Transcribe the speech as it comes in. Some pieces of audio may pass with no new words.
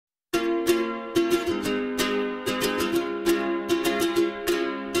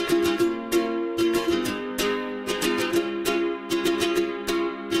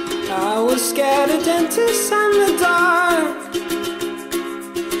dentist and the dark.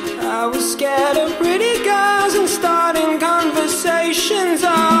 I was scared of pretty girls and starting conversations.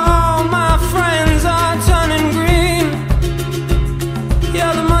 All my friends are turning green.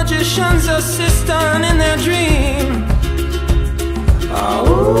 Yeah, the magician's assistant in their dream.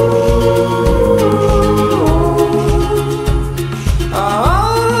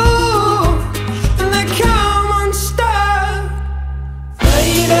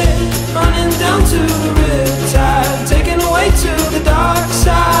 Running down to the riptide, taken away to the dark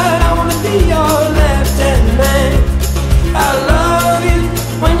side. I wanna be your left-hand man. I love you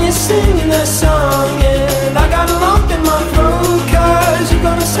when you're singing that song, and I got a lump in my throat 'cause you're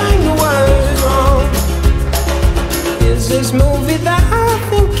gonna sing the words wrong. Is this movie that I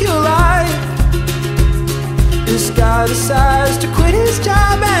think you like? This guy decides to quit his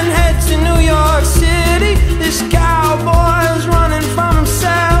job and head to New York City. This cowboy's running from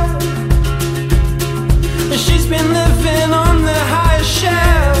himself. She's been living on the highest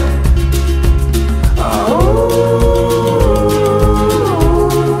shelf.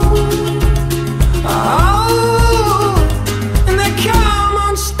 And they come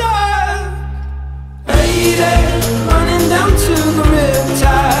unstuck. Lady, running down to the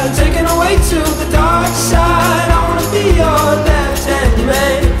riptide, taken away to the dark side. I wanna be your left-hand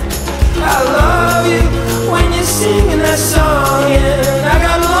man. I love you when you're singing that song, and I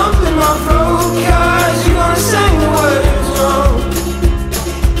got a lump in my throat 'cause you're gonna sing the words wrong.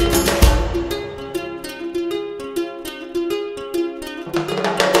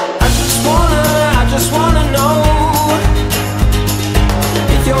 I just wanna know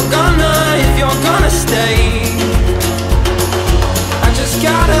if you're gonna stay.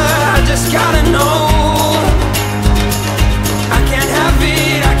 I just gotta know. I can't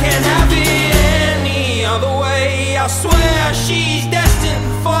have it any other way. I swear she's destined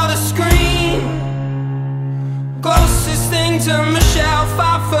for the screen. Closest thing to Michelle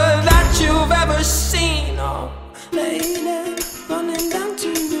Pfeiffer that you've ever seen. Oh, lady, running down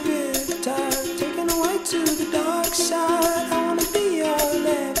to the riptide, taken away to the dark side. I wanna be your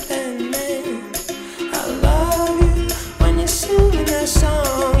left-hand man. I love you when you're singing that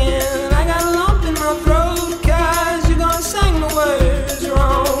song, and I got a lump in my throat 'cause you're gonna sing the words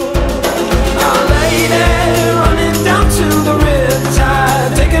wrong. Oh, lady, running down to the riptide,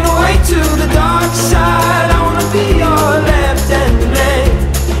 taken away to the dark side. I wanna be your left-hand man.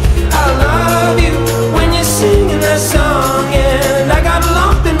 I love you when you're singing that song, and I got a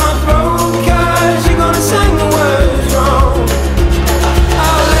lump in my throat 'cause you're gonna sing the words wrong.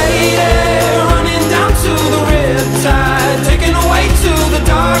 Oh, lady, running down to the riptide, taken away to the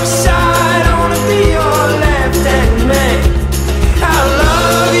dark side. I wanna be your left-hand man. I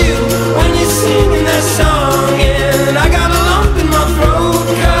love you when you're singing that song, and I got a lump in my throat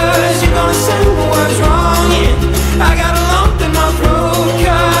 'cause you're gonna sing the words wrong. Yeah, I got a lump in my throat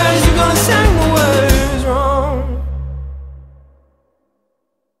 'cause you're gonna sing the words wrong.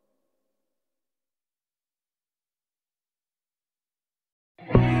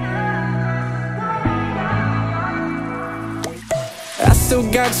 I still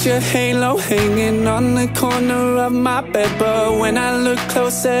got your halo hanging on the corner of my bed, but when I look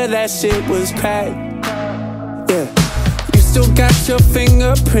closer, that shit was cracked. Yeah, you still got your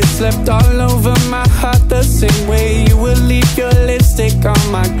fingerprints left all over my heart, the same way you would leave your lipstick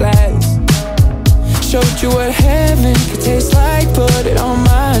on my glass. Showed you what heaven could taste like, put it on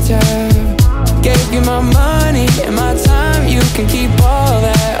my tab. Gave you my money and my time, you can keep all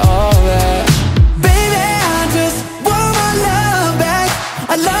that, all that. Baby, I just want my love back.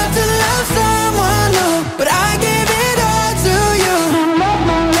 I love to love someone new, but I give it all to you.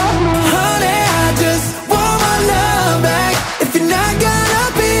 Honey, I just want my love back. If you're not gonna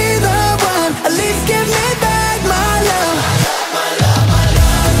be the one, at least give me back my love. My love, my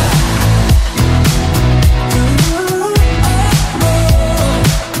love, my love.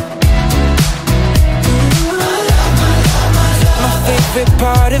 My favorite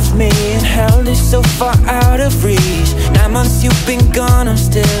part of me, and hell is so far out of reach. 9 months you've been gone, I'm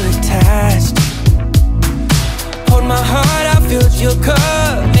still attached. Hold my heart, I filled your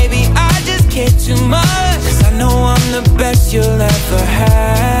cup. Maybe I just care too much, 'cause I know I'm the best you'll ever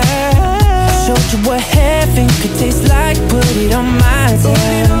have. I showed you what heaven could taste like, put it on my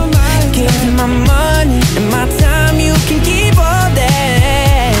tab. Give you my money and my time, you can keep all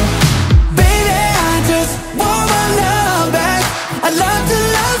that. Baby, I just want my love back. I love to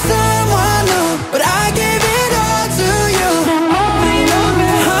love someone new, but I give it all to you.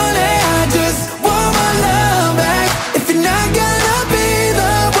 Honey, I just want my love back. If you're not gonna be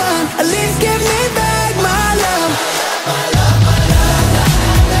the one, at least give me back my love. My love, my love, my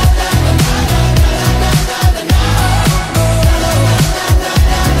love, my love.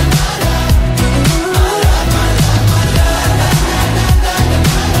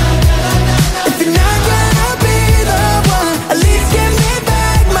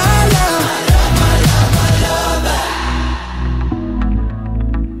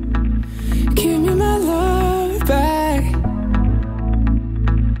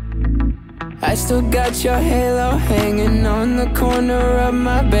 still got your halo hanging on the corner of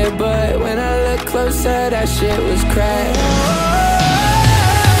my bed, but when I look closer, that shit was cracked.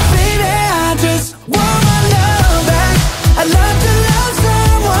 Baby, I just want my love back. I'd love to love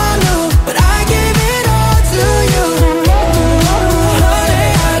someone new, but I gave it all to you. Honey,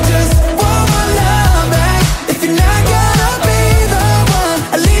 I just want my love back. If you're not gonna be the one,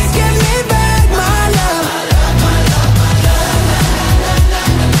 at least give me back my love. My love, my love, my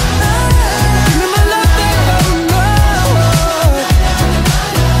love. Give me my love back,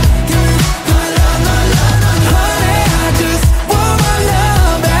 give me my love, my love. Honey, I just want my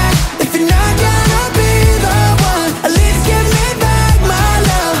love back. If you're not gonna be the one, at least give me back my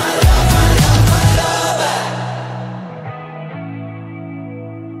love. My love, my love, my love.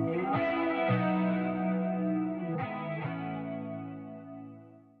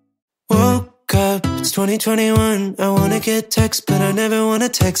 Woke up, it's 2021. I wanna get text, but I never wanna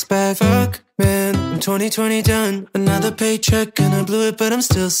text back. Fuck, man, I'm 2020 done. Another paycheck and I blew it, but I'm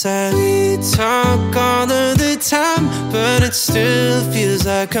still sad. We talk all of the time, but it still feels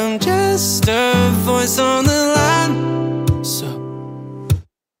like I'm just a voice on the line. So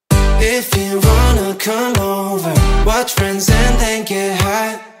if you wanna come over, watch Friends and then get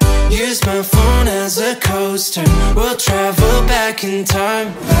high. Use my phone as a coaster. We'll travel back in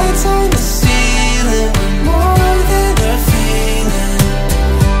time. Lights on the ceiling, more than a feeling.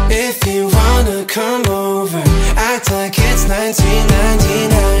 If you wanna come over, act like it's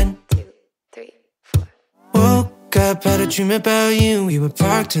 1999. 2, 3, 4. Woke up, had a dream about you. We were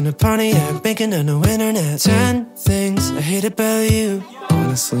parked in a Pontiac, making on no internet. 10 things I hate about you.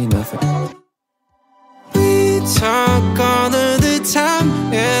 Honestly, nothing. We talk all of the time,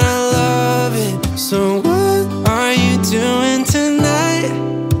 and I love it. So what are you doing tonight?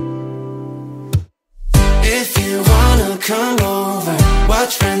 If you wanna come over,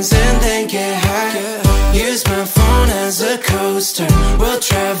 watch Friends and then get high. Use my phone as a coaster. We'll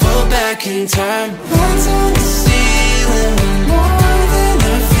travel back in time. Lights on the ceiling, more than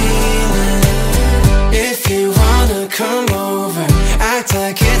a feeling. If you wanna come over, act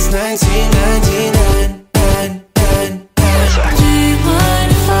like it's 1999. Do you mind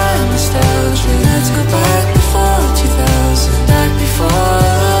if I'm nostalgic? Let's go back before 2000. Back before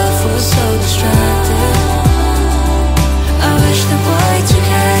love was so distracted. I wish that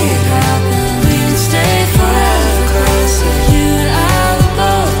Y2K had happened. We could stay forever classic. You and I would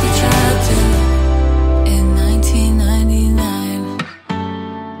both be trapped in 1999.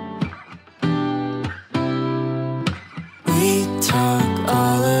 We talk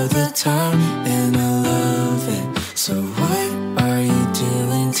all of the time, and I love it. So what are you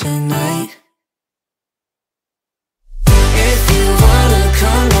doing tonight? If you wanna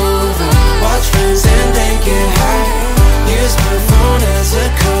come over, watch Friends and then get high. Use my phone as a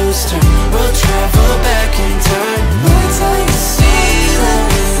coaster. We'll travel back in time. Lights on the ceiling,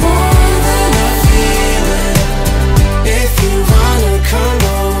 more than a feeling. If you wanna come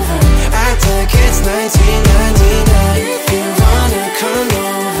over, act like it's 1999. If you wanna come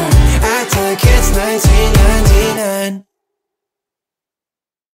over, act like it's 1999.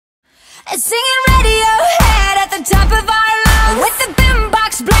 And singing Radiohead at the top of our lungs, with the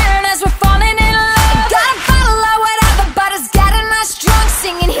boombox blaring as we're falling in love. Got a bottle of whatever, but it's getting us drunk,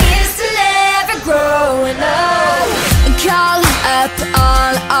 singing here's to never growing up. Call up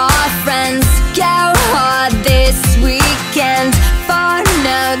all our friends, go hard this weekend. For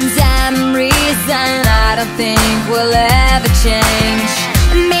no damn reason, I don't think we'll ever change.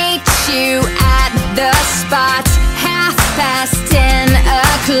 Meet you at the spot, 10:30.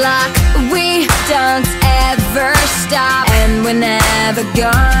 We don't ever stop, and we're never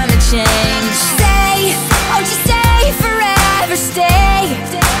gonna change. Stay, won't you stay forever? Stay,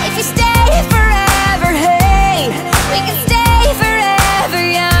 if you stay forever, hey, we can stay forever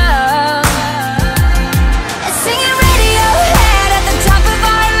young. And singing Radiohead at the top of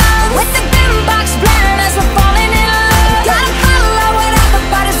our lungs, with the boombox blaring as we're falling in love. Got a bottle of whatever,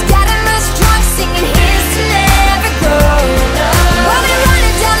 but it's getting us drunk, singing here's to never growing up. We'll be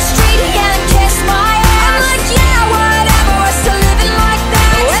running down the street again and kiss my ass. I'm like, yeah, whatever, we're still living like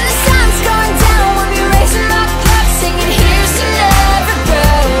that. When the sun's going down, we'll be raising our cups, singing here's to never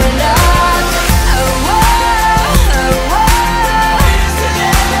growing up. Oh, whoa, oh, whoa. Here's to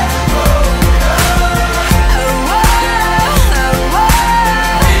never growing up.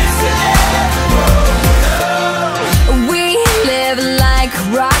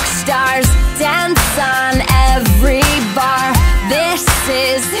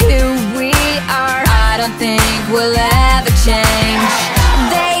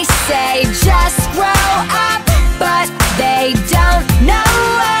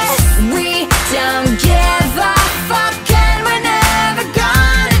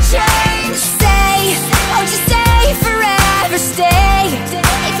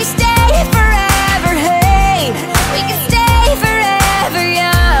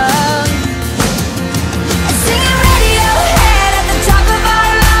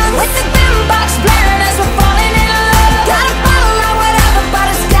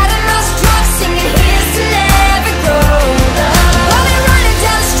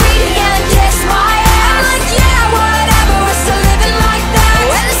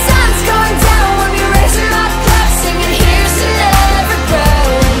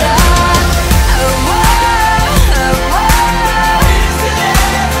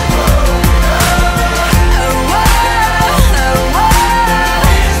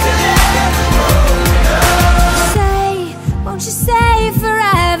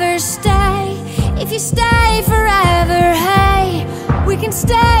 forever, stay. If you stay forever, hey, we can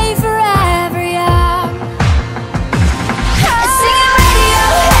stay forever, yeah. Singing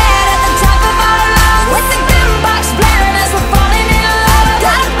Radiohead at the top of our lungs, with the boombox blaring as we're falling in love.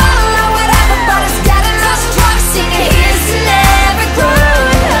 Got a bottle or whatever, but it's getting us drunk. Singing here's to never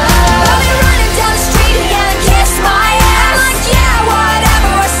growing up. I'll be running down the street again and kiss my ass. I'm like, yeah,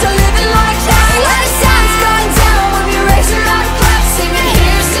 whatever, we're still living like that. When the sun's going down, we'll be raising our glass, singing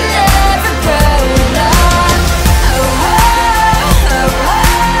here's to never growing up. Oh, oh, oh, oh.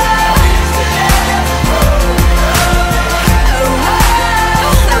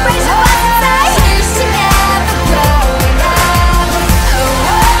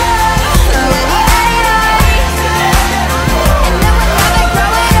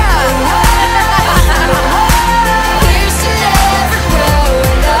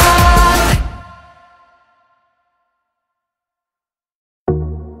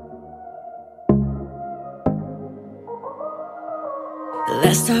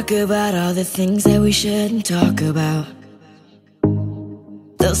 Let's talk about all the things that we shouldn't talk about.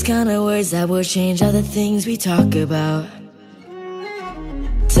 Those kind of words that will change all the things we talk about.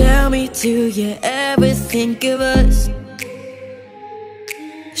 Tell me, do you ever think of us?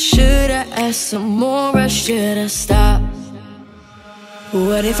 Should I ask some more or should I stop?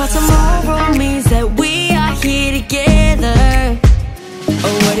 What if our tomorrow means that we are here together?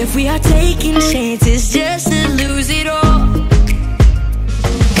 Or what if we are taking chances just to lose it all?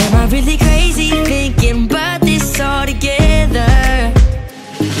 Am I really crazy thinking about this all together?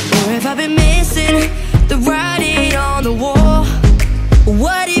 Or have I been missing the writing on the wall?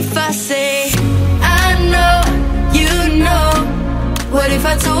 What if I say, I know, you know? What if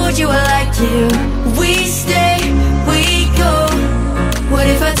I told you I like you? We stay, we go. What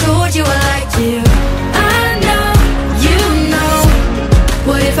if I told you I like you? I know, you know.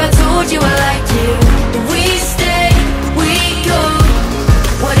 What if I told you I like you? We stay, we go.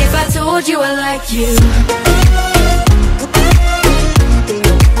 What if I told you I like you?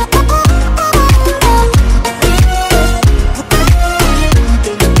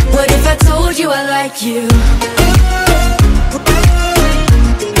 What if I told you I like you?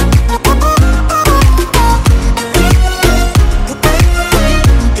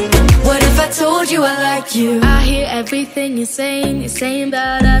 What if I told you I like you? I hear everything you're saying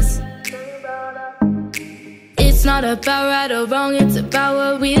about us. It's not about right or wrong, it's about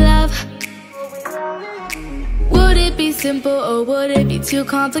what we love. Would it be simple or would it be too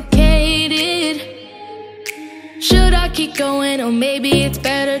complicated? Should I keep going or maybe it's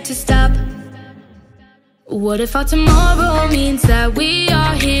better to stop? What if our tomorrow means that we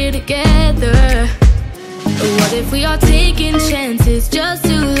are here together? What if we are taking chances just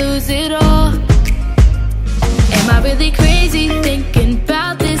to lose it all? Am I really crazy thinking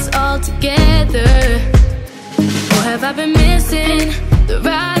about this all together? Or have I been missing the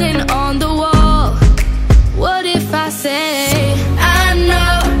writing on the wall? What if I say, I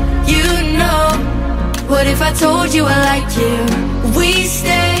know, you know? What if I told you I like you? We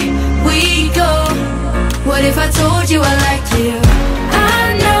stay, we go. What if I told you I like you?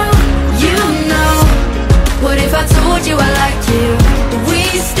 I know, you know. What if I told you I like you? We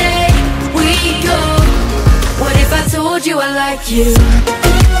stay, we go. What if I told you I like you?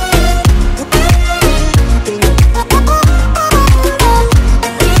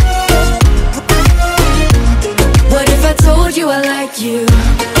 What if I told you I like you?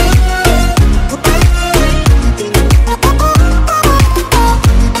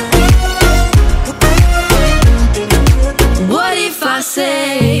 What if I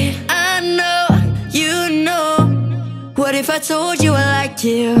say, I know, you know? What if I told you I like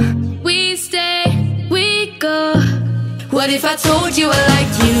you? We stay, we go. What if I told you I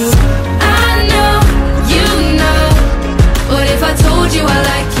like you? I know, you know. What if I told you I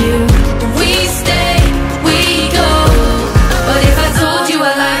like you? We stay, we go. What if I told you I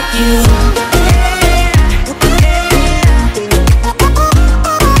like you?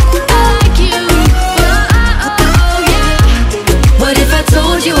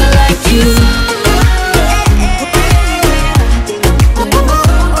 Told you I like you.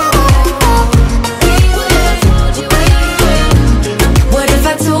 What if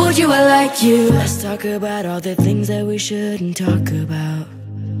I told you I like you? Let's talk about all the things that we shouldn't talk about.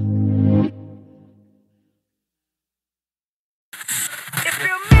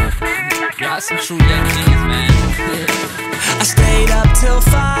 Got some true young G's, man. I stayed up till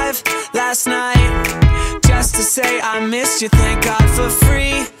 5 last night just to say I missed you. Thank God for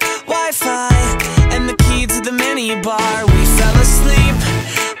free Wi-Fi and the key to the minibar. We fell asleep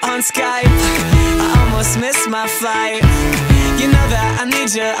on Skype. I almost missed my flight. You know that I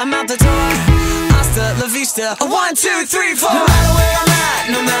need you, I'm out the door. Hasta la vista. 1, 2, 3, 4. No matter where I'm at,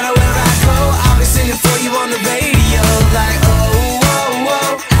 no matter where I go, I'll be singing for you on the radio. Like oh, oh,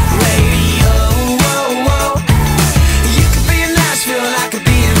 oh, radio, oh, oh. You could be in Nashville, I could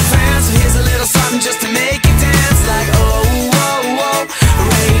be in France. So here's a little something just to make you dance. Like oh, oh, oh,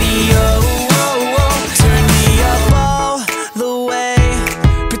 radio, oh, oh. Turn me up all the way,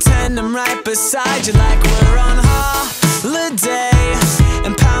 pretend I'm right beside you, like we're on holiday,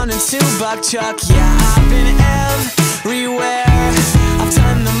 and pounding $2 chuck. Yeah, I've been everywhere. I've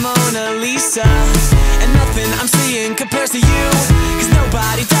done the Mona Lisa, and nothing I'm seeing compares to you, cause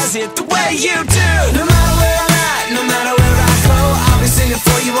nobody does it the way you do. No matter where I'm at, no matter where I go, I'll be singing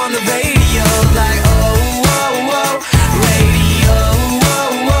for you on the radio. Like oh, oh, oh, radio,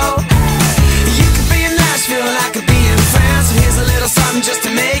 oh, oh. You could be in Nashville, I could be in France. So here's a little something just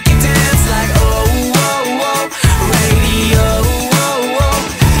to make you dance. Like oh, oh, oh, radio, oh, oh.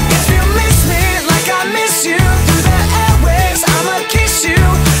 If you miss me like I miss you, through the airwaves I'ma kiss you.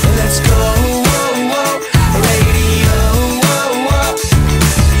 Let's go, oh, oh, radio, oh, oh.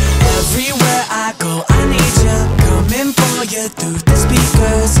 Everywhere I go, I need you, coming for you through the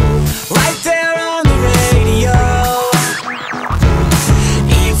speakers, right there on the radio.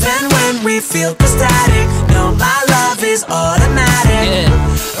 Even when we feel the static, no, my love is automatic. Yeah.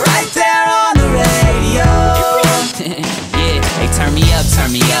 Right there on the radio. Yeah, hey, turn me up,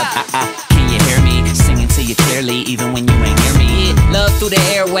 turn me up. Can you hear me? Singing to you clearly, even when you ain't hear me. Yeah, love through the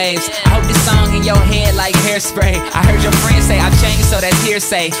airwaves. I hope this song in your head like hairspray. I heard your friends say I've changed, so that's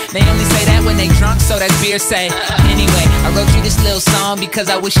hearsay. They only say that when they drunk, so that's beer say. Anyway, I wrote you this little song because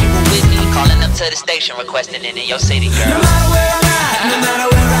I wish you were with me. I'm calling up to the station, requesting it in your city, girl. No matter where I'm at, no matter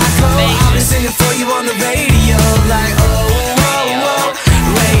where I go, I'll be singing for you on the radio. Like oh, oh, oh,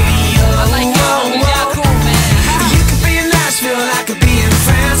 radio. I like y'all, y'all cool, man. You could be in Nashville, I could be in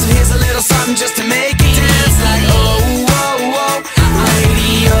France. So here's a little something just to make you dance. Like oh, oh, oh,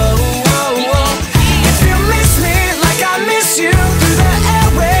 radio, oh, oh. If you miss me like I miss you, through the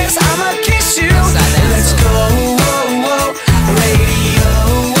airwaves I'ma kiss you. Let's go, oh, oh, radio,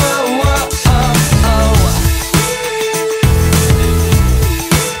 oh, oh, oh, oh.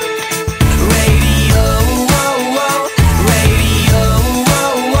 Radio, oh, oh, radio,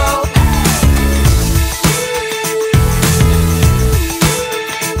 oh, oh.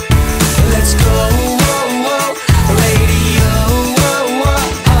 Let's go, oh, oh, radio, oh, oh,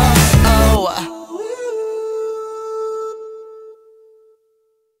 oh, oh.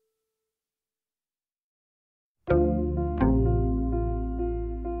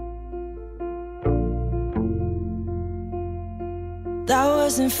 That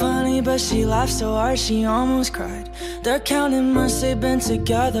wasn't funny, but she laughed so hard she almost cried. They're counting months they've been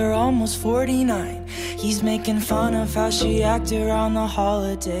together, almost 49. He's making fun of how she acted around the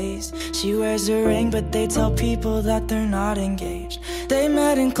holidays. She wears a ring, but they tell people that they're not engaged. They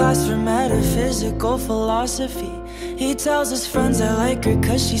met in class for metaphysical philosophy. He tells his friends I like her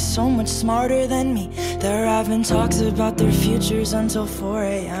cause she's so much smarter than me. They're having talks about their futures until 4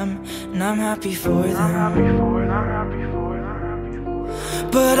 a.m. and I'm happy for them.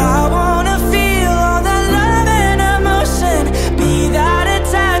 But I wanna feel all that love and emotion, be that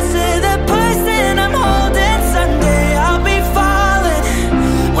attached to the person I'm holding. Someday I'll be falling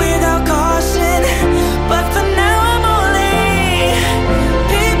without caution, but for now I'm only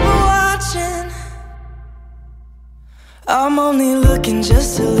people watching. I'm only looking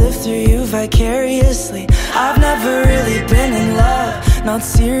just to live through you vicariously. I've never really been in love, not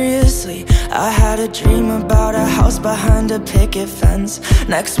seriously. I had a dream about a house behind a picket fence.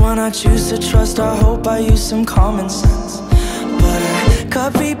 Next one I choose to trust, I hope I use some common sense. But I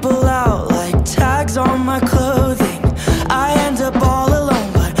cut people out like tags on my clothing. I end up all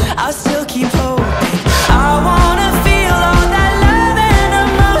alone, but I still keep hoping. I wanna feel all that love and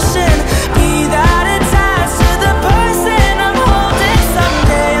emotion, be that attached to the person I'm holding.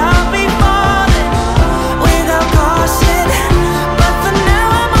 Someday I'll be falling without caution, but for now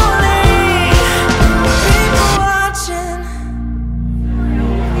I'm only people watching.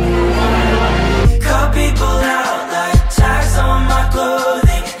 Cut people out like tags on my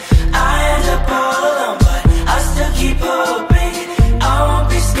clothing. I end up all alone, but I still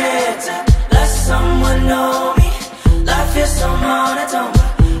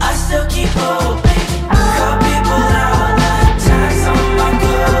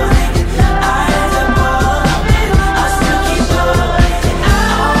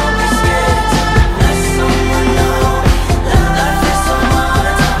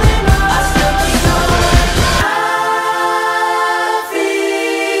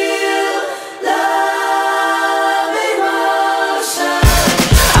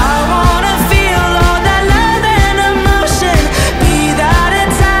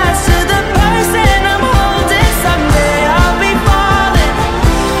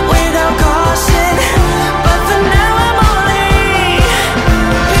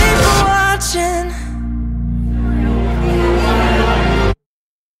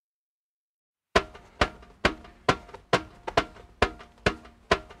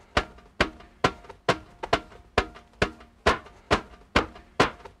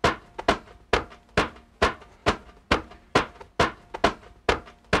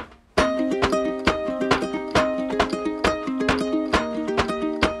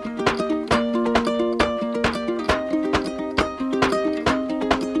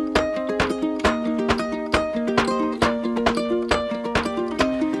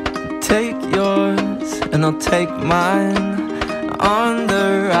and I'll take mine on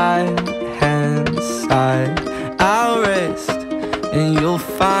the right hand side. I'll rest and you'll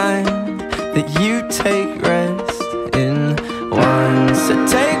find that you take rest in one. So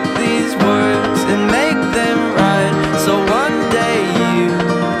take these words and make them right, so one day you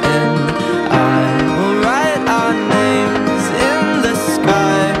and I will write our names in the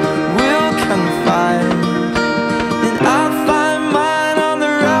sky. We'll confide, and I'll find mine on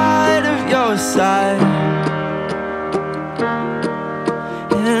the right of your side,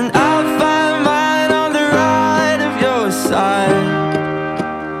 and I'll find mine on the right of your side.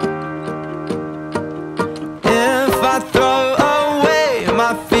 If I throw away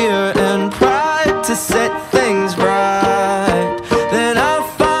my fear,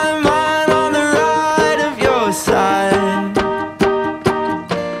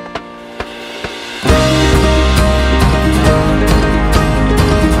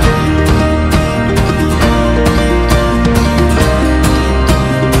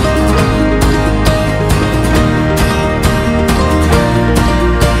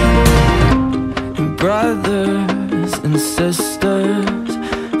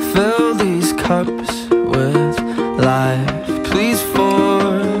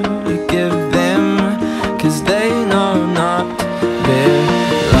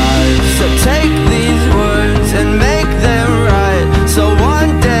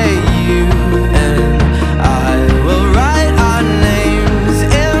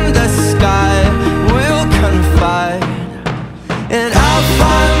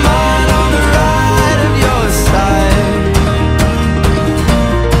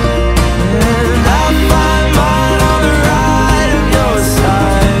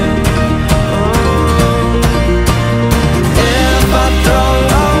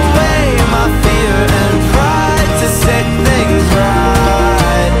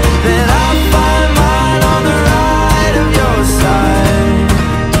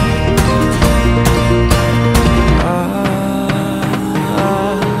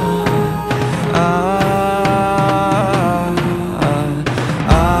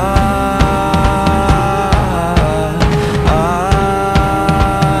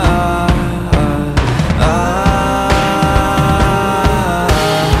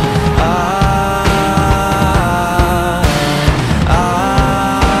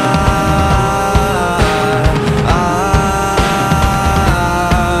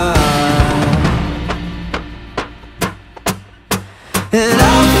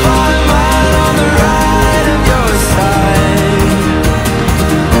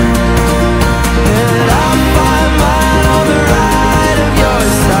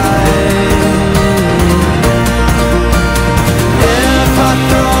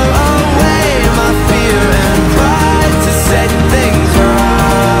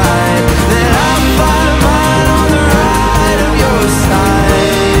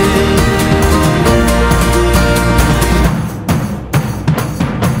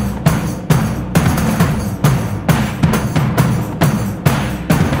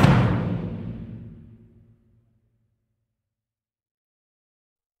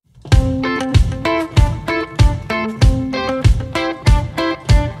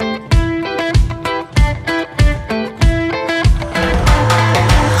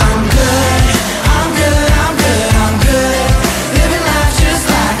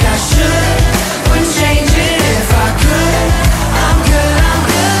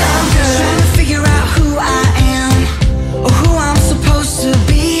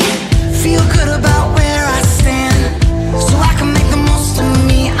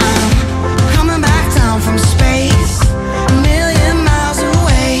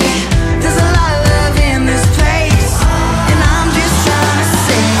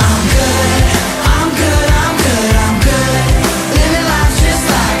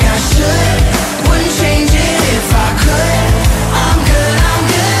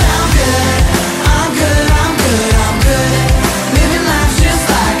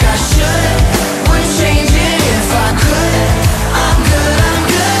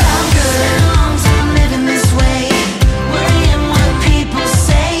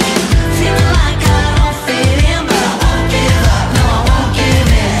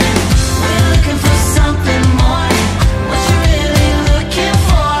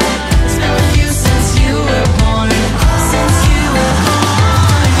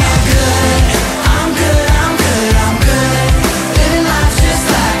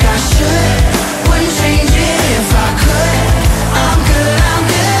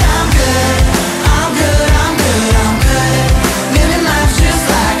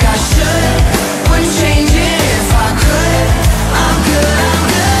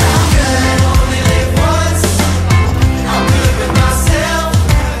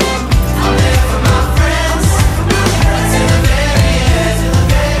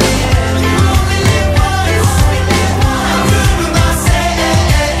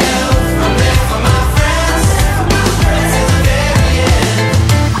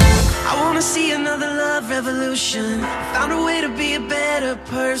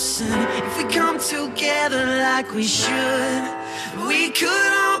 person. If we come together like we should, we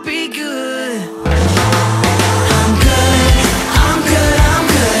could all be good. I'm good, I'm good, I'm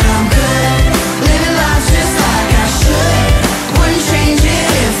good, I'm good. Living life just like I should. Wouldn't change it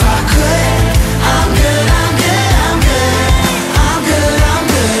if I could. I'm good, I'm good, I'm good. I'm good, I'm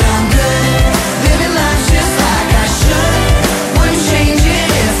good, I'm good. Living life just like I should. Wouldn't change it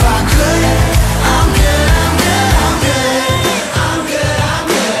if I could. I'm good, I'm good, I'm good. I'm good, I'm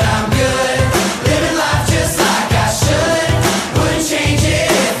good, I'm good. Living life just like I should. Wouldn't change it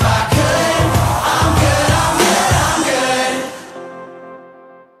if I could. I'm good, I'm good, I'm good.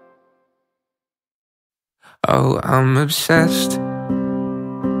 Oh, I'm obsessed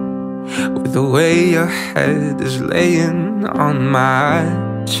with the way your head is laying on my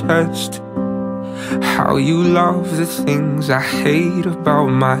chest. How you love the things I hate about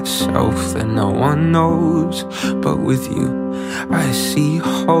myself that no one knows. But with you, I see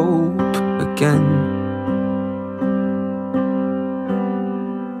hope again.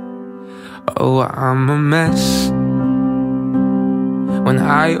 Oh, I'm a mess when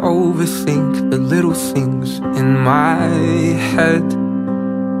I overthink the little things in my head.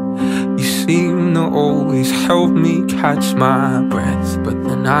 You seem to always help me catch my breath, but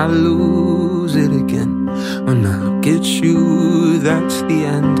then I lose it again. When I get you, that's the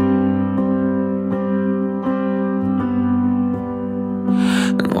end.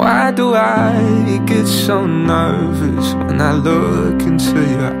 And why do I get so nervous when I look into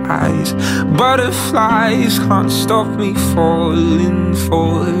your eyes? Butterflies can't stop me falling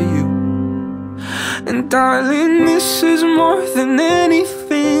for you. And darling, this is more than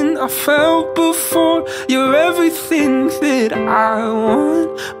anything I felt before. You're everything that I want,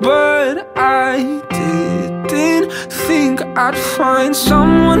 but I didn't think I'd find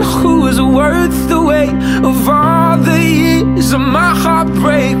someone who was worth the weight of all the years of my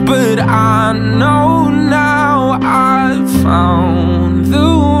heartbreak. But I know now I've found the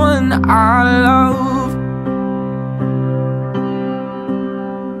one I love.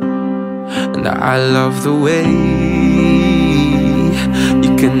 And I love the way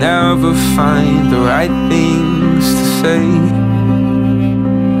you can never find the right things to say.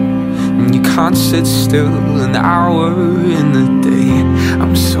 And you can't sit still an hour in the day.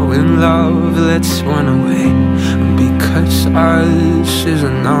 I'm so in love, let's run away, because us is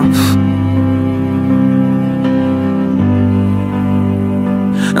enough.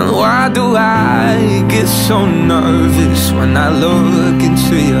 And why do I get so nervous when I look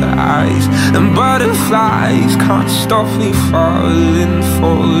into your eyes? And butterflies can't stop me falling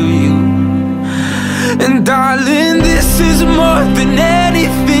for you. And darling, this is more than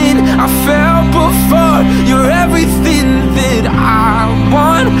anything I felt before. You're everything that I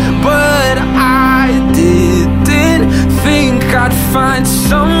want, but I didn't think I'd find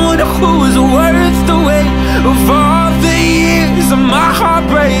someone who was worth the weight of all the years of my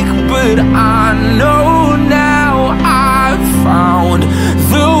heartbreak. But I know now I've found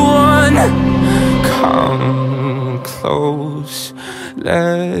the one. Come close,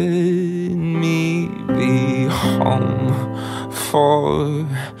 let me be home for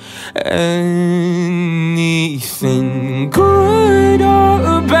anything good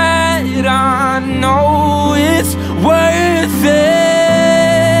or bad. I know it's worth it.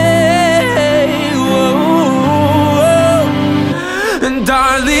 Whoa. And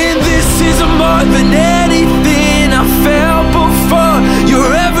darling, this is more than